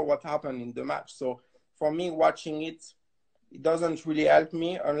 I know what happened in the match. So for me, watching it doesn't really help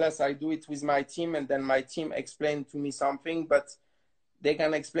me unless I do it with my team and then my team explain to me something, but they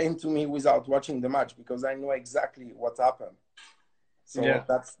can explain to me without watching the match because I know exactly what happened. So yeah,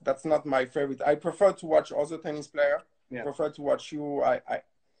 that's not my favorite. I prefer to watch other tennis players. Yeah. Prefer to watch you. I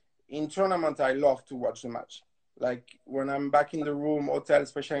in tournament, I love to watch the match. Like, when I'm back in the room, hotel,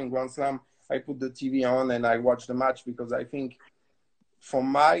 especially in Grand Slam, I put the TV on and I watch the match because I think for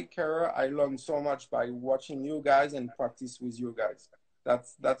my career, I learned so much by watching you guys and practice with you guys.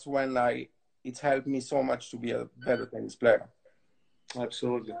 That's when it helped me so much to be a better tennis player.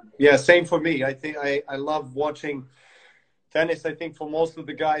 Absolutely. Yeah, same for me. I think I love watching tennis. I think for most of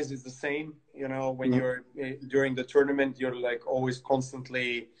the guys is the same. You know, when you're during the tournament, you're like always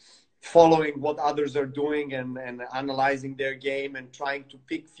constantly following what others are doing and analyzing their game and trying to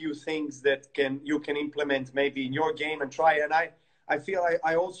pick few things that you can implement maybe in your game and try. And I feel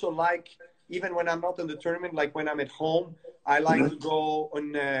I also like, even when I'm not in the tournament, like when I'm at home, I like to go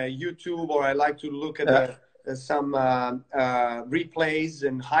on YouTube, or I like to look at some replays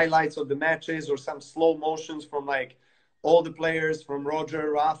and highlights of the matches, or some slow motions from like all the players, from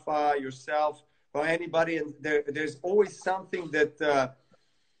Roger, Rafa, yourself, or anybody. And there's always something that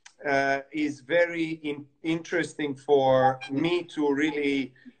is very interesting for me to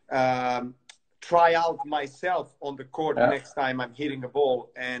really try out myself on the court next time I'm hitting a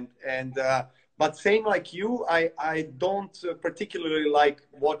ball. But same like you, I don't particularly like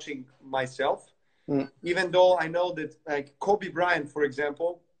watching myself, even though I know that, like, Kobe Bryant, for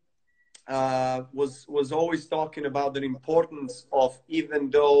example, was always talking about the importance of, even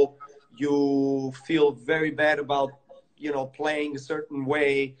though you feel very bad about, you know, playing a certain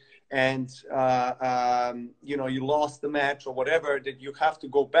way, and you know, you lost the match or whatever, that you have to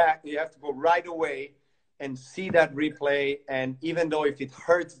go back, you have to go right away and see that replay. And even though if it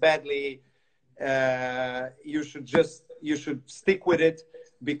hurts badly, you should stick with it,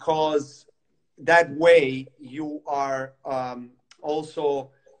 because that way you are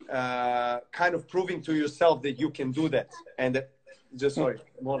also kind of proving to yourself that you can do that. And just sorry,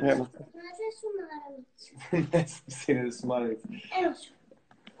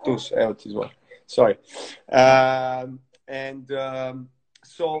 sorry.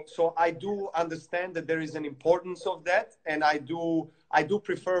 So I do understand that there is an importance of that, and I do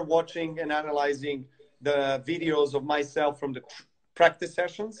prefer watching and analyzing the videos of myself from the practice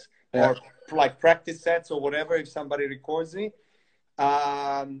sessions, or like practice sets or whatever, if somebody records me.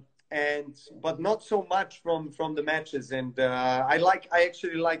 but not so much from the matches. And I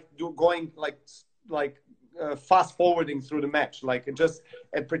actually like going like fast forwarding through the match, like just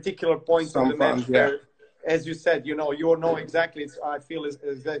at particular points of the match where, as you said, you know exactly. I feel is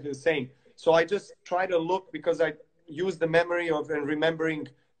exactly the same. So I just try to look, because I use the memory of and remembering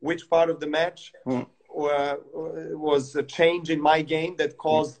which part of the match was a change in my game that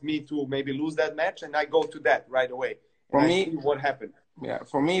caused me to maybe lose that match, and I go to that right away. And I see what happened. Yeah,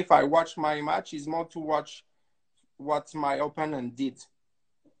 for me, if I watch my match, it's more to watch what my opponent did,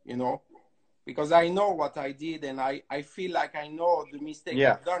 you know, because I know what I did, and I feel like I know the mistake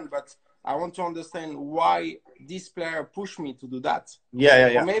I've done, but I want to understand why this player pushed me to do that.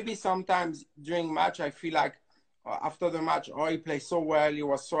 Or maybe sometimes during match, I feel like after the match, he played so well, he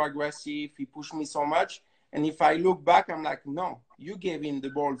was so aggressive, he pushed me so much. And if I look back, I'm like, no, you gave him the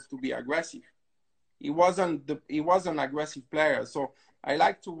balls to be aggressive. He wasn't an aggressive player. So I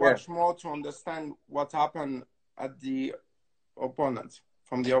like to watch more to understand what happened at the opponent,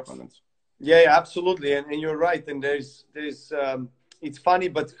 from the opponent. Yeah, absolutely. And you're right. And there's it's funny,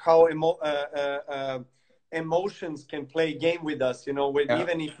 but how emotions can play a game with us, you know,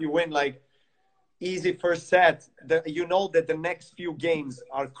 even if you win like easy first set, you know that the next few games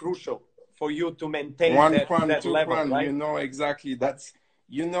are crucial for you to maintain that level, right? You know, exactly. That's,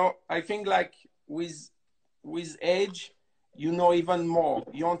 you know, I think like with age, you know, even more,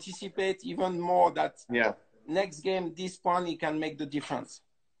 you anticipate even more that next game, this one, it can make the difference,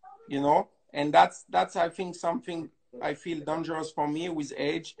 you know? And that's I think something I feel dangerous for me with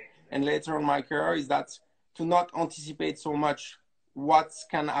age and later in my career, is that to not anticipate so much what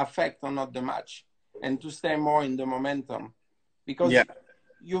can affect or not the match, and to stay more in the momentum, because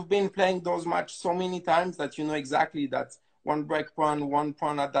you've been playing those matches so many times that you know exactly that one break point, 1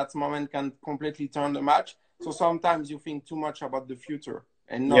 point at that moment can completely turn the match. So sometimes you think too much about the future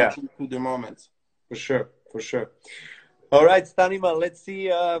and not into the moment. For sure. All right, Stanima, let's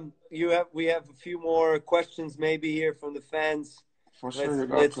see. We have a few more questions maybe here from the fans. For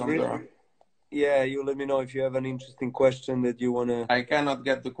sure. You let me know if you have an interesting question that you want to... I cannot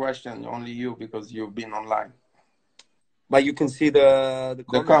get the question, only you, because you've been online. But you can see the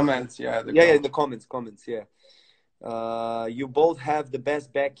comments. The comments. You both have the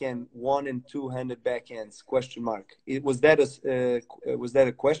best backhand, one and two-handed backhands? ? Was that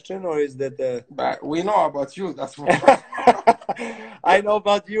a question, or is that the... But we know about you. That's what... I know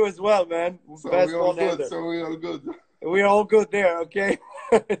about you as well, man. So we're all good. We're all good there. Okay,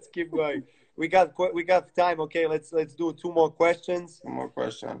 let's keep going. We got time. Okay, let's do two more questions. One more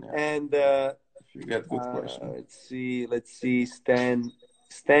question. Yeah. And if you get good question. Let's see. Stan,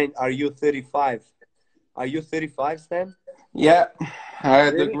 are you 35? Are you 35, Stan? Yeah, I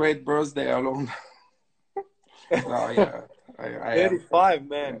had a great birthday alone. I 35,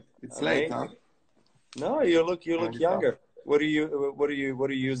 man. It's late, huh? No, you look younger. What are you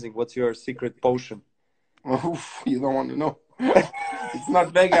using? What's your secret potion? Oof, you don't want to know. It's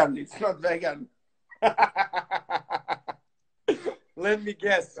not vegan. Let me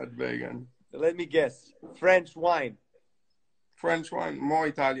guess. Not vegan. Let me guess. French wine. More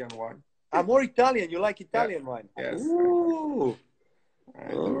Italian wine. More Italian. You like Italian wine? Yes. Ooh.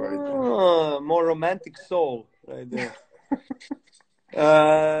 I do right. More romantic soul right there. You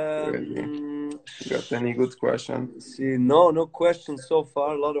got any good question? See, no questions so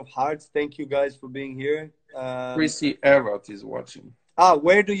far. A lot of hearts. Thank you guys for being here. Chrissy Everett is watching.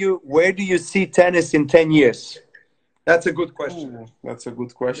 Where do you see tennis in 10 years? That's a good question. Ooh, that's a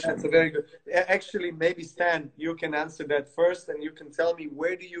good question. That's a very good. Actually, maybe Stan, you can answer that first, and you can tell me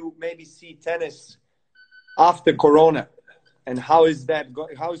where do you maybe see tennis after Corona, and how is that?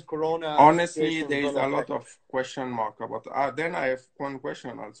 How is Corona? Honestly, there is a lot of question mark about. Then I have one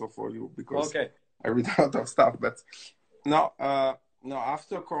question also for you, because I read a lot of stuff. But no,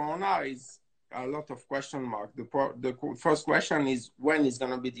 after Corona is a lot of question mark. The first question is, when is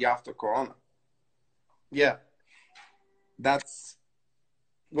going to be the after Corona? Yeah. That's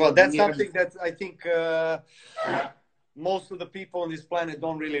something that I think most of the people on this planet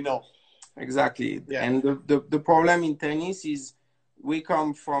don't really know. Exactly. Yeah. And the problem in tennis is we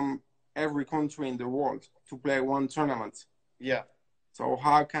come from every country in the world to play one tournament. Yeah. So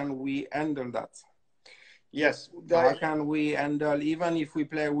how can we handle that? Yes. How can we handle, even if we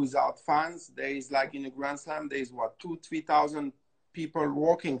play without fans, there is like in a Grand Slam, there is 2,000-3,000 people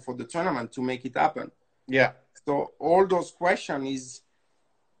working for the tournament to make it happen. Yeah. So all those questions is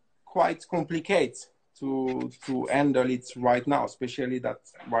quite complicated to handle it right now, especially that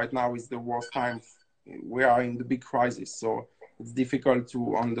right now is the worst time. We are in the big crisis, so it's difficult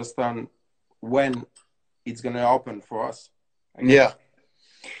to understand when it's going to open for us. Yeah.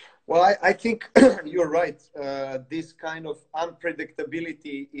 Well, I think you're right. This kind of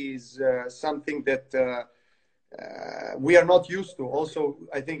unpredictability is something that we are not used to. Also,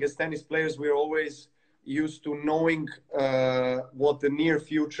 I think as tennis players, we're always used to knowing what the near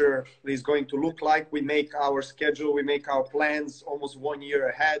future is going to look like. We make our schedule, we make our plans almost 1 year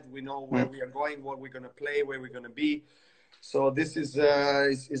ahead. We know where we are going, what we're going to play, where we're going to be. So this is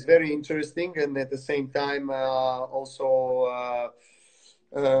very interesting, and at the same time also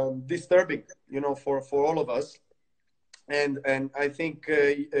disturbing, for all of us. And I think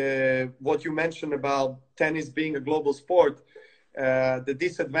what you mentioned about tennis being a global sport, the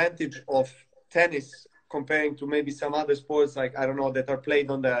disadvantage of tennis comparing to maybe some other sports, like, I don't know, that are played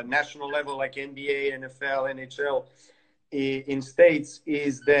on the national level, like NBA, NFL, NHL in States,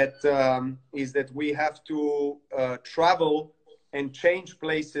 is that we have to travel and change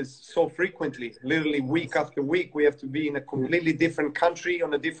places so frequently, literally week after week. We have to be in a completely different country,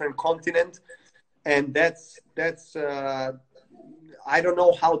 on a different continent. And that's I don't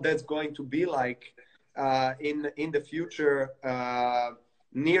know how that's going to be like in the future,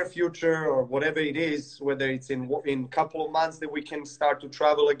 near future, or whatever it is, whether it's in a couple of months that we can start to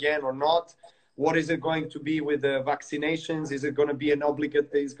travel again or not. What is it going to be with the vaccinations? Is it going to be an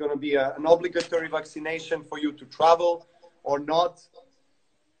obligatory vaccination for you to travel or not?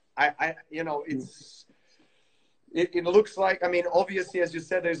 It looks like, I mean, obviously, as you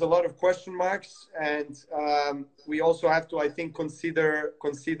said, there's a lot of question marks, and we also have to, I think, consider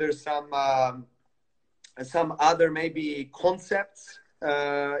some other maybe concepts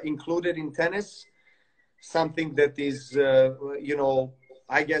included in tennis, something that is,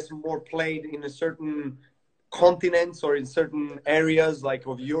 I guess, more played in a certain continents or in certain areas like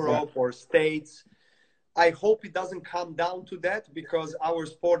of Europe or States. I hope it doesn't come down to that, because our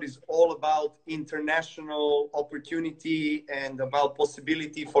sport is all about international opportunity and about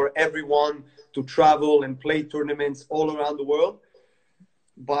possibility for everyone to travel and play tournaments all around the world.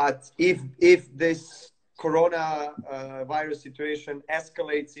 But if this corona virus situation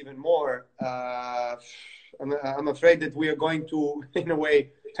escalates even more, I'm afraid that we are going to, in a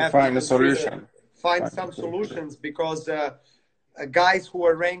way, have find a solution. Find some solutions, because guys who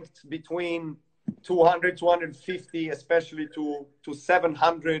are ranked between 200, 250, especially to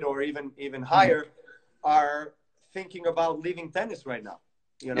 700 or even higher, are thinking about leaving tennis right now.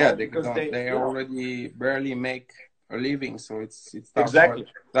 Because they already barely make a living, so it's tough. Exactly.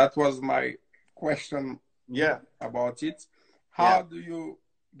 That was my question. About it. How do you?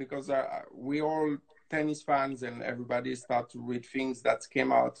 Because we all tennis fans and everybody start to read things that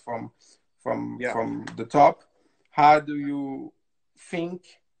came out from the top. How do you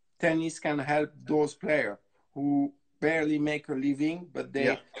think tennis can help those players who barely make a living, but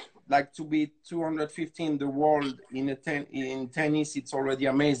they like to be 250 in the world in tennis? It's already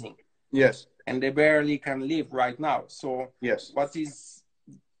amazing. Yes. And they barely can live right now. So what is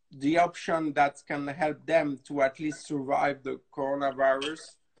the option that can help them to at least survive the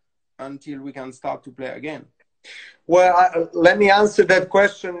coronavirus until we can start to play again? Well, let me answer that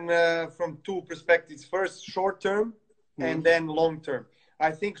question from two perspectives. First, short term, and then long term.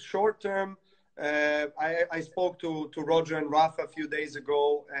 I think short term, I spoke to Roger and Rafa a few days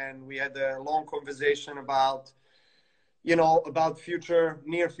ago, and we had a long conversation about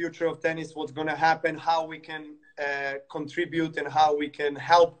near future of tennis, what's going to happen, how we can contribute, and how we can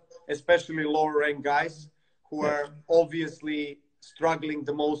help, especially lower ranked guys who are obviously struggling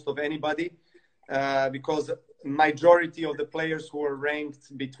the most of anybody, because majority of the players who are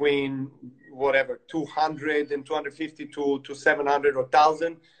ranked between 200 and 250 to 700 or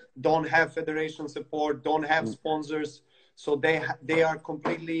 1,000 don't have federation support, don't have sponsors, so they are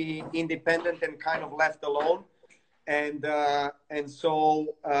completely independent and kind of left alone. And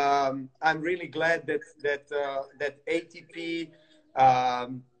so I'm really glad that ATP,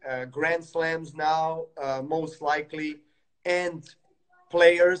 Grand Slams now, most likely, and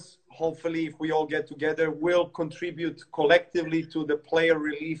players, hopefully, if we all get together, will contribute collectively to the player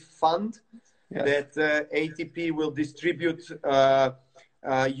relief fund that ATP will distribute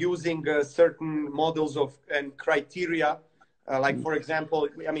using certain models and criteria. Like, for example,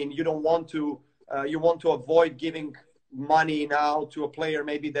 I mean, you want to avoid giving money now to a player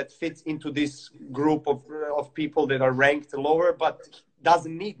maybe that fits into this group of people that are ranked lower, but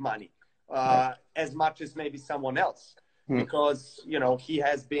doesn't need money as much as maybe someone else. Because, he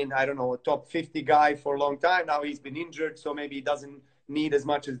has been, I don't know, a top 50 guy for a long time. Now he's been injured, so maybe he doesn't need as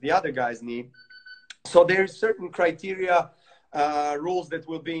much as the other guys need. So there's certain criteria, rules that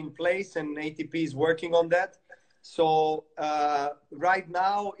will be in place, and ATP is working on that. So right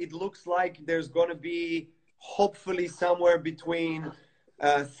now, it looks like there's going to be hopefully somewhere between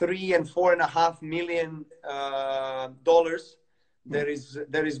 $3 and $4.5 million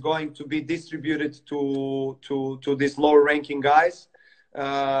that is going to be distributed to these lower ranking guys,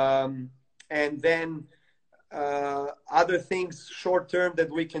 and then other things short term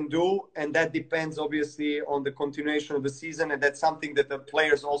that we can do, and that depends obviously on the continuation of the season, and that's something that the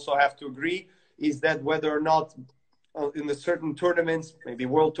players also have to agree, is that whether or not in the certain tournaments, maybe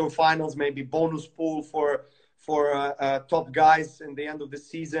World Tour finals, maybe bonus pool for top guys in the end of the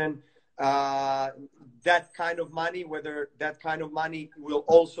season, that kind of money, whether that kind of money will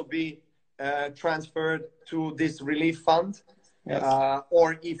also be transferred to this relief fund. Yes.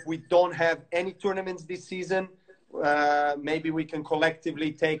 Or if we don't have any tournaments this season, maybe we can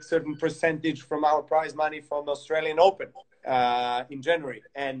collectively take certain percentage from our prize money from the Australian Open in January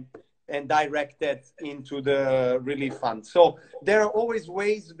and direct that into the relief fund. So there are always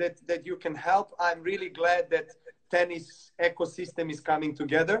ways that you can help. I'm really glad that tennis ecosystem is coming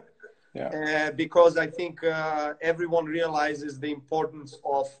together. Yeah. Because I think everyone realizes the importance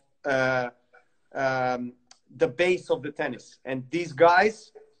of the base of the tennis, and these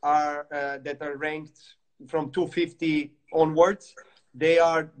guys are that are ranked from 250 onwards. They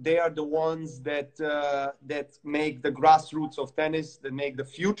are the ones that make the grassroots of tennis, that make the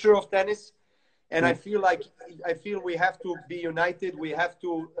future of tennis. And I feel we have to be united. We have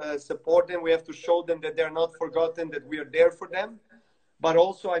to support them. We have to show them that they're not forgotten, that we are there for them. But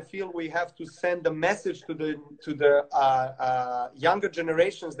also, I feel we have to send a message to the younger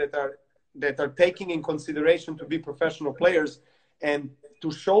generations that are taking in consideration to be professional players, and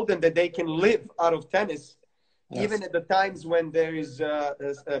to show them that they can live out of tennis, yes, even at the times when there is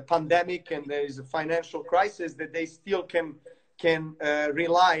a pandemic and there is a financial crisis, that they still can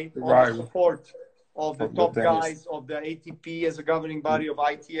rely on the support of the top guys, of the ATP as a governing body, of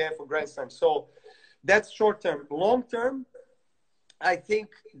ITF or Grand Slam. So that's short term. Long term, I think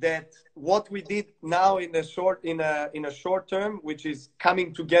that what we did now in a short term, which is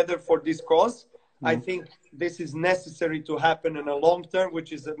coming together for this cause, I think this is necessary to happen in a long term,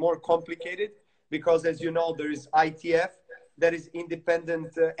 which is more complicated, because as you know, there is ITF, that is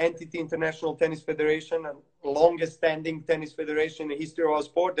independent entity, International Tennis Federation, and longest standing tennis federation in the history of our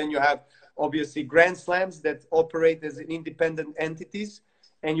sport. Then you have obviously Grand Slams that operate as independent entities,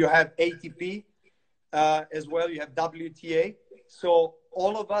 and you have ATP as well, you have WTA. So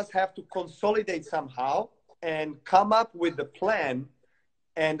all of us have to consolidate somehow and come up with a plan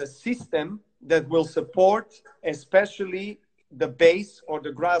and a system that will support especially the base or the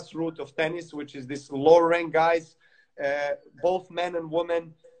grassroots of tennis, which is this lower rank guys, both men and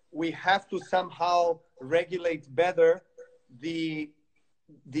women. We have to somehow regulate better the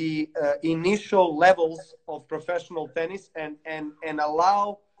initial levels of professional tennis, and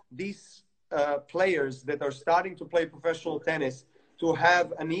allow these players that are starting to play professional tennis to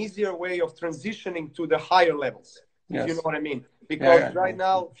have an easier way of transitioning to the higher levels. Yes. If you know what I mean? Because right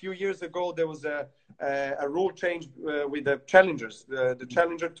now, a few years ago, there was a rule change with the challengers, the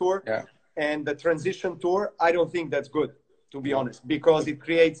Challenger Tour, and the Transition Tour. I don't think that's good, to be honest, because it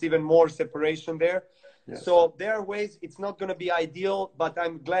creates even more separation there. Yes. So there are ways. It's not going to be ideal, but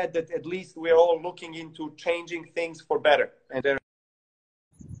I'm glad that at least we're all looking into changing things for better. And there